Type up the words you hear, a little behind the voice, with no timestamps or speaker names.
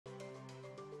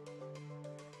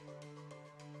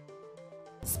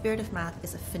Spirit of Math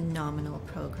is a phenomenal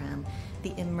program.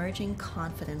 The emerging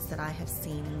confidence that I have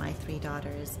seen in my three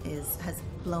daughters has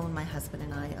blown my husband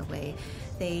and I away.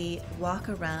 They walk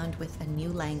around with a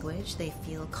new language. They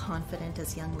feel confident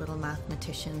as young little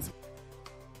mathematicians.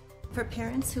 For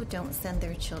parents who don't send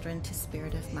their children to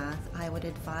Spirit of Math, I would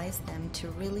advise them to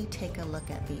really take a look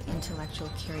at the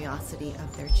intellectual curiosity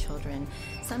of their children.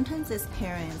 Sometimes as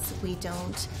parents, we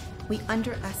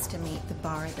underestimate the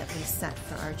bar that we set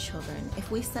for our children.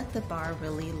 If we set the bar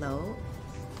really low,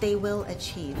 they will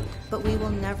achieve, but we will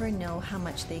never know how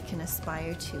much they can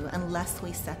aspire to unless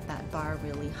we set that bar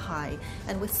really high.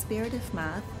 And with Spirit of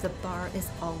Math, the bar is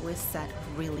always set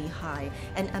really high.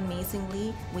 And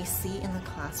amazingly, we see in the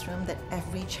classroom that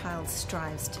every child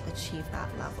strives to achieve that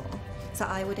level. So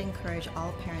I would encourage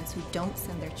all parents who don't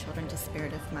send their children to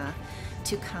Spirit of Math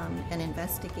to come and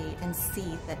investigate and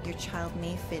see that your child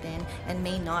may fit in and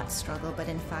may not struggle, but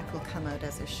in fact will come out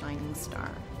as a shining star.